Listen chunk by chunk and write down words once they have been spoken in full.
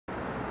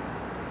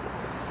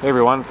Hey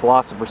everyone,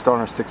 Philosopher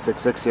Stoner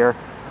 666 here.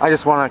 I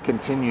just want to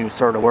continue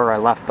sort of where I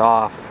left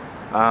off.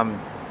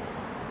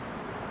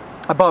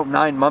 About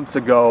 9 months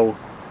ago,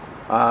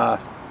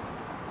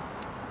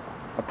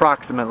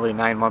 approximately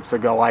 9 months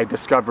ago, I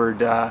discovered,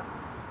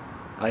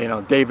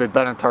 David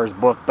Benatar's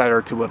book,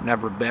 Better to Have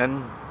Never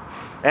Been.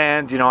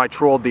 And, I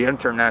trolled the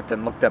internet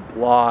and looked at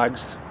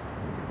blogs.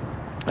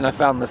 And I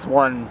found this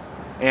one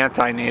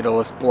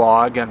antinatalist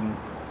blog and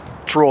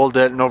trolled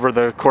it. And over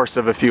the course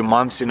of a few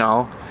months,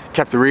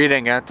 kept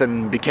reading it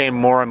and became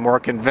more and more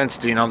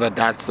convinced, that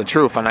that's the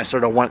truth. And I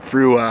sort of went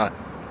through a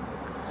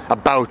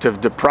bout of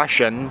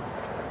depression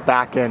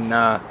back in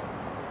I'd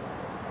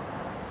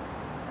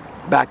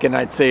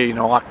say,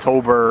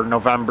 October,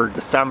 November,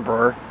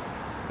 December.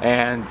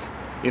 And,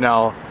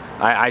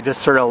 I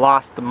just sort of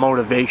lost the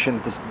motivation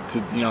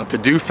to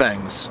do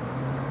things.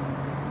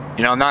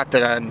 Not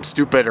that I'm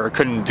stupid or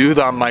couldn't do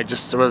them. I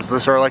just was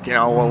sort of like,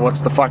 well,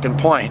 what's the fucking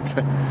point?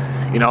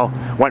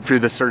 Went through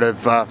this sort of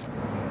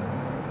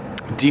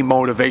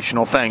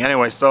demotivational thing.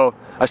 Anyway, so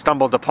I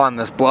stumbled upon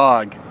this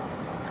blog,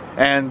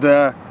 and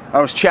I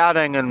was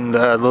chatting in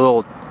the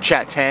little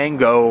chat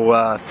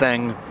tango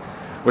thing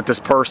with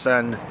this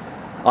person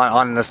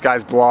on this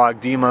guy's blog,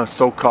 Dima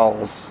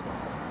Sokol's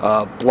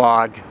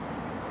blog.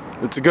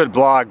 It's a good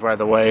blog, by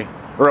the way,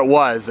 or it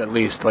was at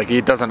least. Like, he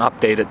doesn't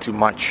update it too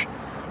much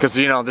because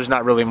there's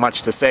not really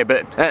much to say.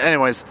 But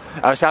anyways,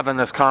 I was having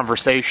this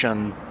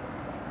conversation.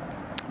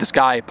 This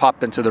guy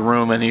popped into the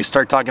room and he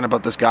started talking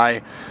about this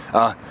guy,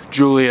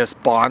 Julius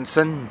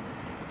Bahnsen.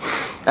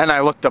 And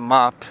I looked him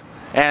up,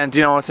 and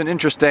it's an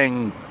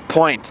interesting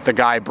point the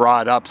guy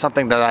brought up,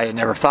 something that I had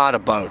never thought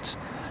about,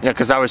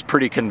 because I was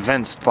pretty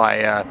convinced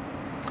by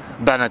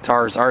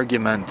Benatar's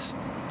argument,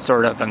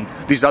 sort of, and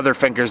these other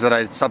thinkers that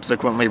I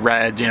subsequently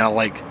read,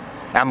 like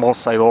Emil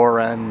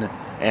Cioran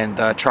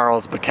and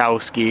Charles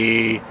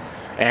Bukowski,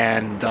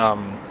 and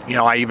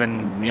I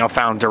even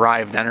found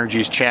Derived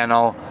Energy's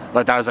channel.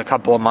 Like, that was a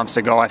couple of months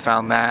ago I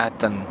found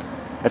that, and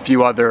a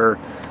few other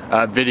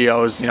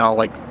videos,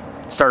 like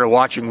started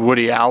watching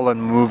Woody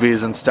Allen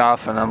movies and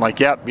stuff, and I'm like,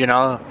 yep,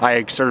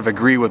 I sort of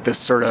agree with this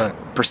sort of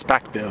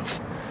perspective.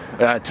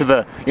 I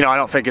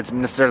don't think it's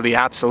necessarily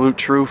absolute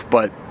truth,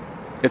 but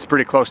it's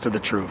pretty close to the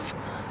truth.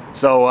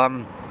 So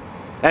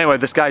anyway,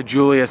 this guy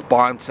Julius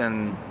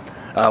Bahnsen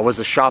was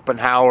a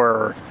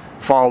Schopenhauer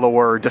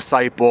follower,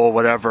 disciple,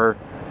 whatever.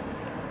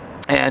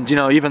 And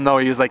even though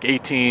he was like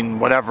 18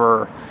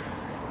 whatever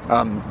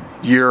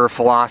year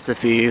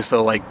philosophy,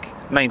 so like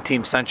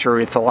 19th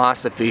century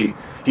philosophy,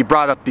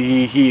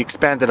 he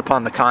expanded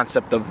upon the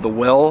concept of the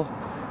will.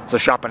 So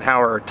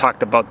Schopenhauer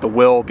talked about the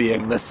will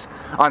being this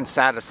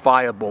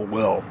unsatisfiable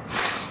will.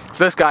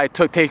 So this guy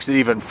takes it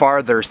even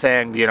farther,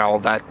 saying,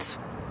 that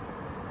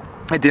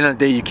at the end of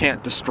the day, you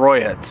can't destroy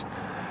it.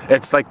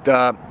 It's like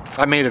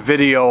I made a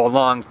video a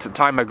long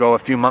time ago, a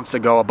few months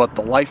ago, about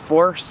the life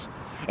force,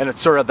 and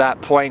it's sort of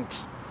that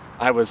point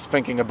I was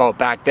thinking about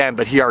back then,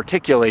 but he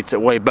articulates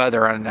it way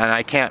better, and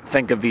I can't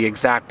think of the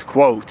exact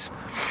quote,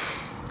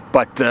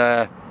 but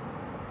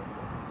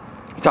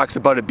he talks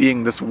about it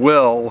being this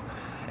will,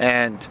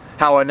 and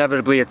how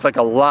inevitably it's like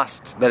a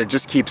lust that it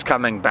just keeps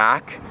coming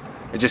back.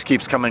 It just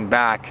keeps coming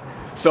back.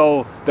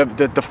 So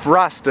the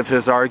thrust of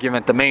his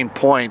argument, the main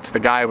point the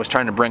guy was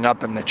trying to bring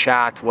up in the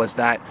chat, was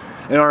that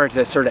in order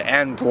to sort of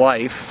end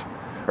life,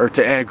 or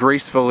to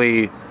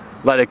gracefully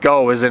let it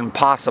go, is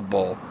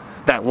impossible.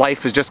 That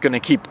life is just going to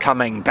keep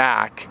coming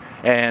back,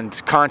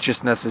 and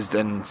consciousness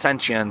and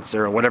sentience,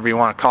 or whatever you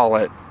want to call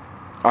it,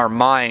 our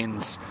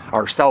minds,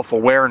 our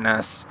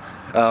self-awareness,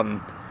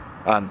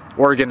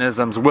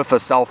 organisms with a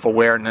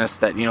self-awareness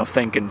that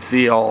think and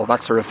feel, that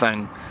sort of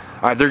thing,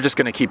 they're just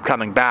going to keep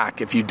coming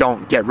back if you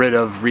don't get rid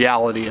of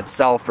reality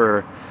itself,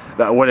 or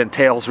what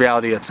entails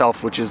reality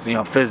itself, which is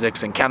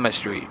physics and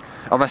chemistry.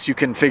 Unless you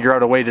can figure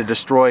out a way to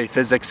destroy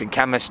physics and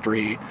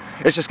chemistry,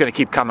 it's just going to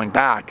keep coming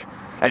back.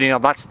 And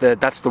that's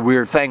the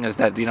weird thing, is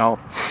that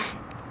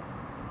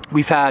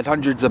we've had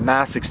hundreds of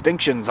mass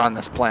extinctions on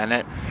this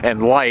planet,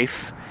 and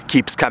life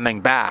keeps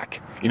coming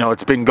back.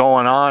 It's been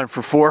going on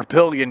for 4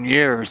 billion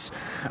years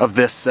of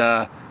this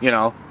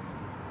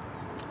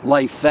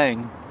life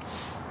thing.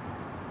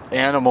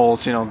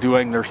 Animals,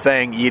 doing their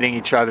thing, eating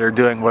each other,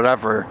 doing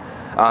whatever.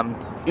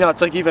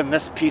 It's like even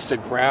this piece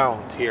of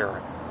ground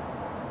here.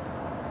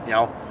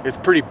 It's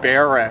pretty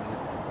barren,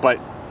 but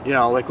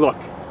like, look,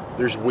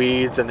 there's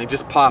weeds and they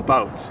just pop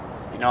out.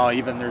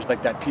 Even there's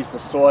like that piece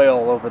of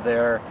soil over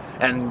there,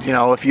 and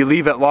if you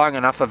leave it long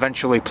enough,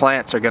 eventually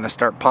plants are going to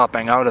start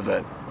popping out of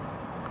it.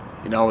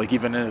 Like,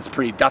 even it's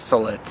pretty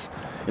desolate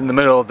in the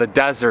middle of the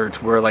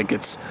desert, where like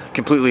it's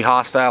completely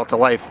hostile to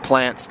life,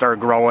 plants start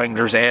growing,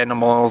 there's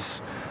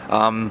animals.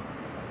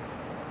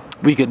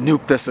 We could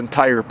nuke this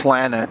entire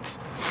planet,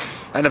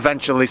 and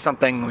eventually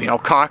something,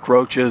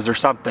 cockroaches or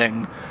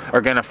something,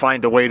 are going to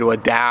find a way to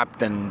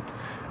adapt and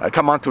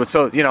come onto it.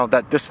 So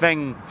that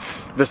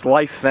this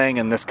life thing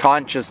and this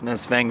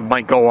consciousness thing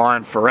might go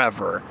on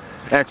forever.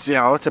 And it's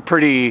it's a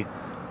pretty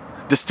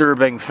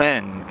disturbing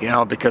thing,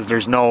 because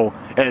there's no,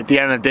 at the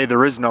end of the day,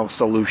 there is no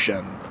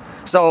solution.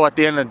 So at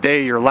the end of the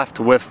day, you're left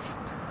with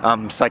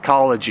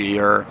psychology,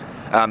 or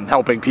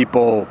helping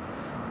people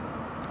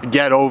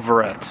get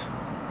over it,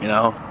 you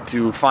know,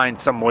 to find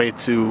some way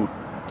to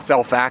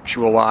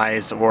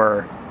self-actualize,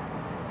 or,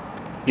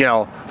 you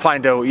know,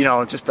 find out, you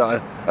know, just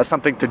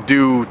something to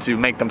do to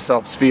make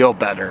themselves feel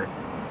better.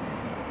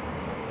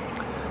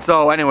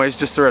 So anyways,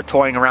 just sort of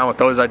toying around with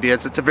those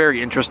ideas. It's a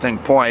very interesting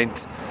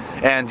point.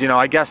 And, you know,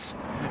 I guess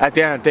at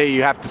the end of the day,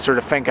 you have to sort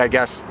of think, I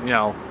guess, you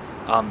know,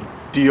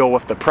 deal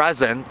with the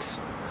present,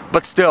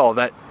 but still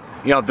that,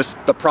 you know,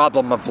 the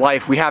problem of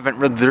life, we haven't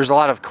really, there's a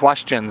lot of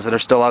questions that are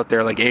still out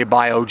there, like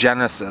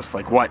abiogenesis,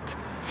 like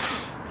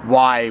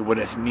why would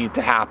it need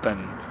to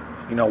happen?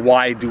 You know,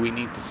 why do we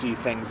need to see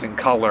things in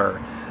color?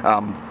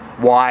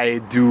 Why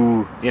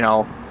does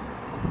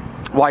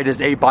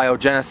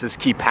abiogenesis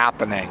keep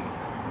happening?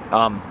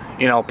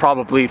 You know,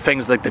 probably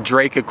things like the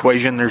Drake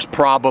equation, there's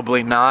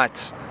probably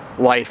not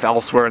life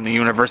elsewhere in the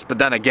universe, but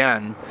then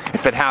again,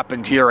 if it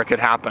happened here, it could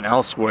happen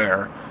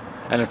elsewhere.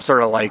 And it's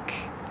sort of like,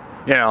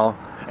 you know,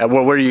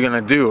 what are you going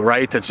to do,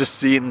 right? It just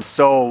seems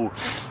so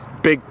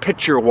big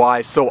picture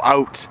wise, so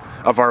out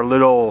of our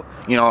little,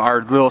 you know,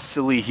 our little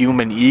silly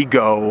human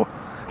ego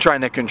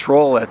trying to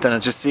control it. And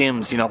it just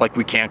seems, you know, like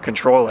we can't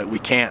control it. We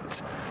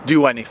can't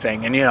do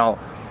anything. And, you know,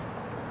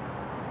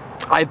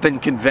 I've been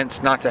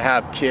convinced not to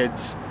have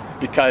kids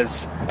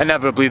because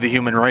inevitably the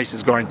human race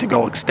is going to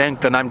go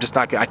extinct, and I'm just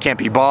not, I can't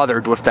be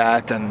bothered with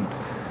that. And,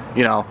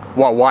 you know,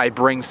 well, why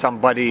bring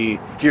somebody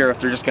here if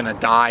they're just going to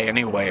die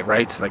anyway,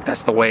 right? Like,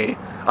 that's the way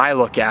I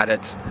look at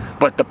it.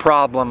 But the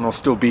problem will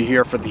still be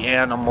here for the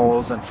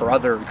animals and for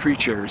other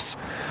creatures.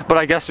 But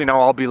I guess, you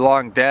know, I'll be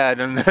long dead,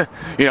 and,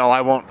 you know,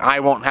 I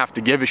won't have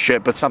to give a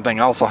shit, but something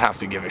else will have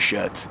to give a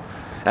shit.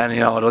 And,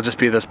 you know, it'll just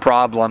be this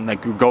problem that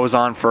goes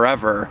on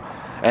forever.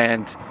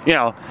 And, you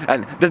know,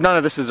 and none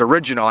of this is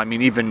original. I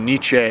mean, even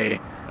Nietzsche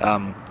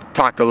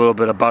talked a little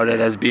bit about it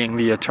as being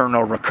the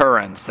eternal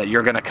recurrence, that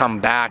you're going to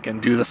come back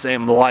and do the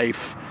same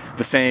life,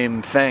 the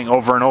same thing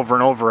over and over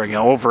and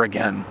over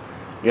again,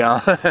 you know.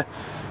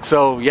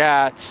 So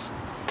yeah,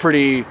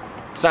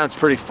 sounds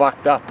pretty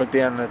fucked up at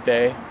the end of the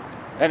day.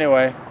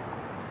 Anyway,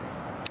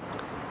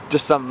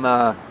 just some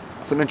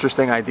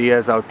interesting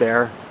ideas out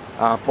there.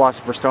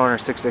 Philosopher Stoner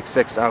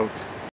 666 out.